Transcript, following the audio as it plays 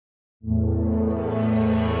So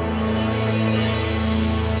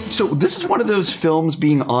this is one of those films,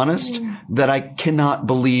 being honest, that I cannot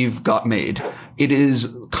believe got made. It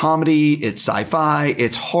is comedy, it's sci-fi,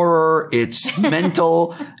 it's horror, it's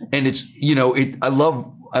mental, and it's, I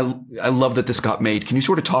love that this got made. Can you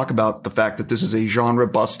sort of talk about the fact that this is a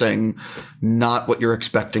genre-busting, not what you're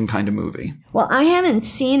expecting kind of movie? Well, I haven't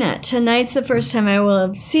seen it. Tonight's the first time I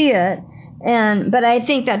will see it, but I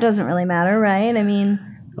think that doesn't really matter, right? I mean...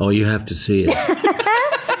 Oh, you have to see it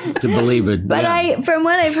to believe it. But from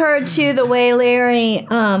what I've heard, too, the way Larry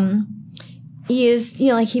used,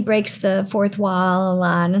 like he breaks the fourth wall a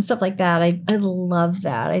lot and stuff like that, I love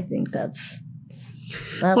that. I think that's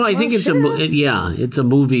well, I think it's a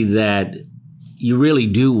movie that you really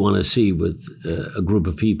do want to see with a group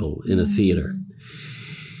of people in a theater,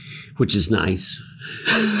 which is nice.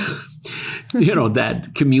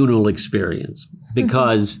 That communal experience,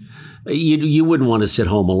 because you wouldn't want to sit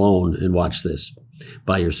home alone and watch this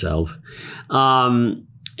by yourself. So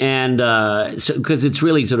because it's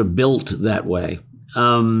really sort of built that way.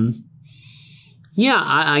 I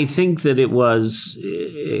think that it was,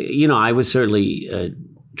 I was certainly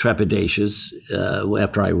trepidatious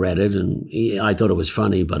after I read it, and I thought it was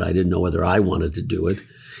funny, but I didn't know whether I wanted to do it.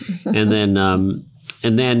 And then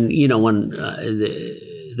when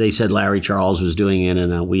they said Larry Charles was doing it,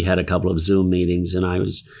 and we had a couple of Zoom meetings, and I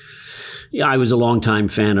was a longtime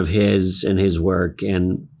fan of his and his work,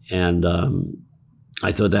 and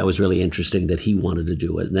I thought that was really interesting that he wanted to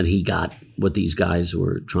do it, and then he got what these guys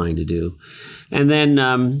were trying to do, and then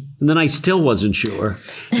I still wasn't sure,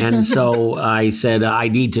 and so I said I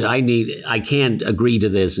can't agree to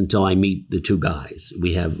this until I meet the two guys.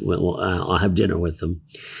 I'll have dinner with them,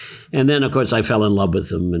 and then of course I fell in love with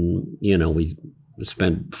them, and we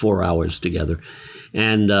spent 4 hours together,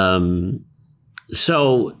 and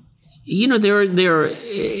so. They're in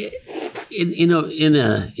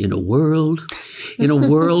a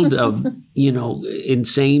world of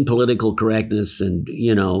insane political correctness and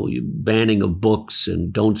banning of books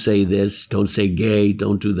and don't say this, don't say gay,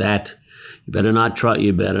 don't do that. You better not try.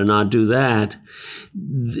 You better not do that.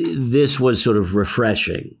 This was sort of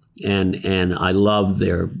refreshing, and I love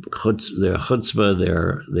their chutzpah,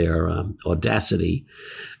 their audacity,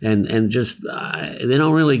 and just they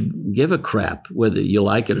don't really give a crap whether you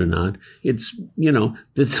like it or not. It's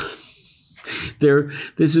this.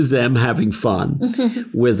 This is them having fun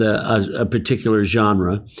with a particular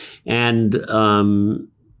genre, and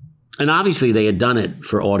obviously they had done it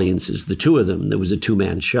for audiences, the two of them. There was a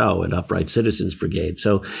two-man show at Upright Citizens Brigade.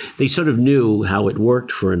 So they sort of knew how it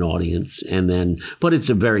worked for an audience. But it's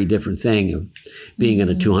a very different thing of being in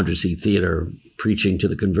a 200-seat theater, preaching to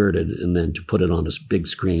the converted, and then to put it on a big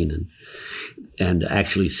screen and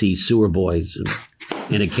actually see sewer boys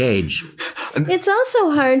in a cage. It's also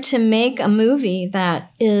hard to make a movie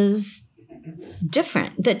that is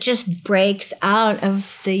different, that just breaks out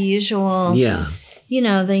of the usual... Yeah.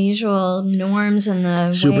 The usual norms and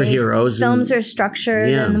the superheroes way films are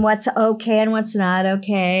structured and what's okay and what's not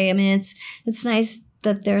okay. I mean, it's nice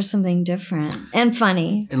that there's something different and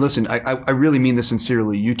funny. And listen, I really mean this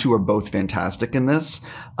sincerely. You two are both fantastic in this,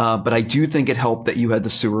 but I do think it helped that you had the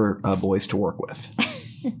sewer boys to work with.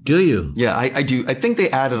 Do you? Yeah, I do. I think they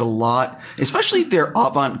added a lot, especially their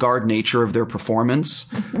avant-garde nature of their performance,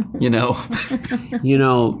 The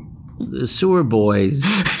sewer boys...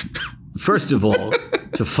 First of all,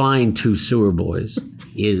 to find two sewer boys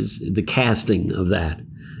is the casting of that.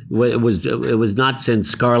 It was not since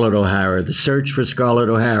Scarlett O'Hara, the search for Scarlett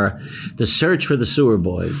O'Hara, the search for the sewer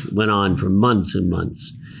boys went on for months and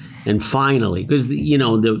months. And finally, because,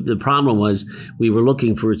 the problem was we were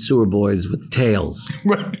looking for sewer boys with tails.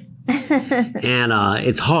 Right. And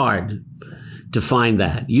it's hard to find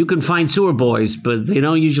that. You can find sewer boys, but they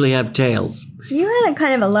don't usually have tails. You had a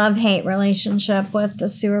kind of a love-hate relationship with the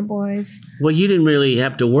sewer boys. Well, you didn't really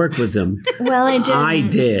have to work with them. Well, I did. I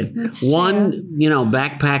did. That's One, true.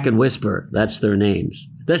 Backpack and Whisper, that's their names.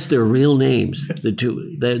 That's their real names.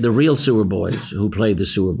 The real sewer boys who played the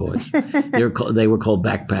sewer boys. They were called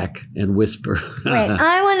Backpack and Whisper. Right.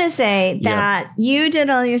 I want to say that you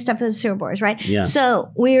did all your stuff with the sewer boys, right? Yeah.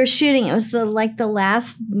 So we were shooting. It was the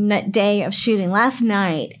last day of shooting, last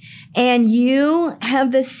night, and you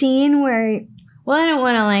have the scene where. Well, I don't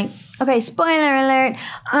want to okay, spoiler alert.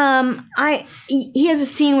 He has a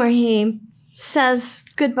scene where he says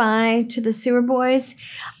goodbye to the sewer boys.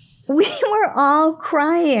 We were all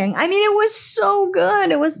crying. I mean, it was so good.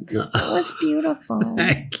 It was beautiful.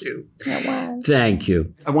 Thank you. It was. Thank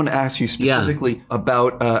you. I want to ask you specifically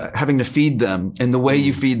about having to feed them and the way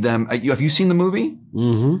you feed them. Have you seen the movie?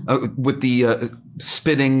 Mm-hmm. With the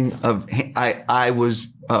spitting of I was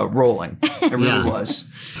rolling. It really was.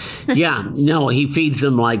 Yeah, no, he feeds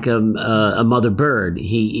them like a mother bird.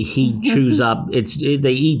 He chews up.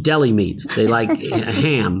 They eat deli meat. They like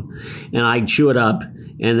ham, and I chew it up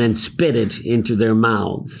and then spit it into their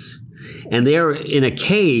mouths. And they're in a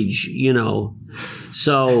cage, you know.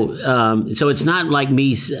 So it's not like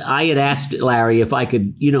me. I had asked Larry if I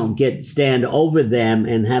could, you know, stand over them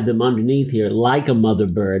and have them underneath here like a mother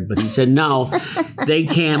bird, but he said no, they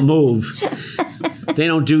can't move. They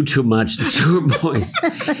don't do too much. The sewer boys,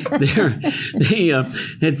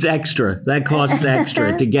 it's extra. That costs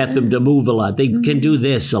extra to get them to move a lot. They can do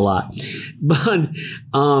this a lot, but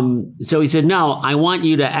so he said, no, I want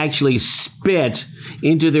you to actually spit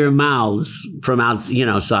into their mouths from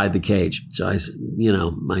outside the cage. So I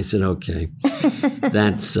said, okay,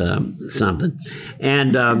 that's something.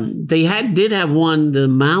 And they did have one. The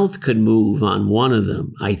mouth could move on one of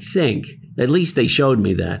them, I think. At least they showed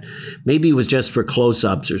me that. Maybe it was just for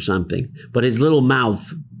close-ups or something. But his little mouth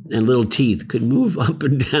and little teeth could move up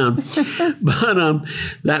and down. But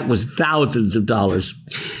that was thousands of dollars.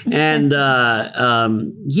 And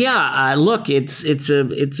look, it's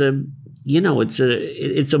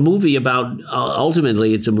a movie about,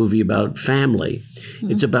 ultimately it's a movie about family.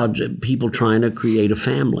 Mm-hmm. It's about people trying to create a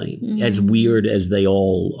family, mm-hmm. as weird as they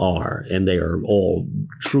all are, and they are all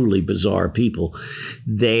truly bizarre people.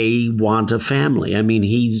 They want a family. I mean,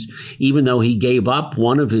 even though he gave up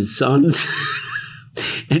one of his sons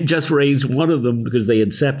and just raised one of them because they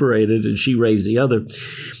had separated and she raised the other,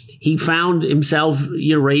 he found himself,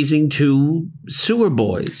 raising two sewer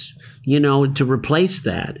boys, to replace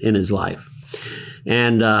that in his life.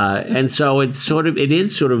 And so it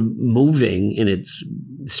is sort of moving in its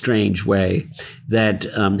strange way that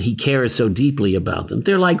he cares so deeply about them.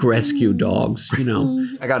 They're like rescue dogs,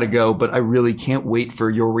 I got to go, but I really can't wait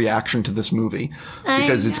for your reaction to this movie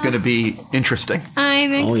because it's going to be interesting.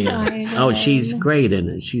 I'm excited. Oh, she's great in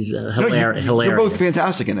it. She's hilarious. You're both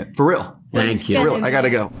fantastic in it, for real. Thank you. For real, I got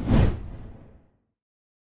to go.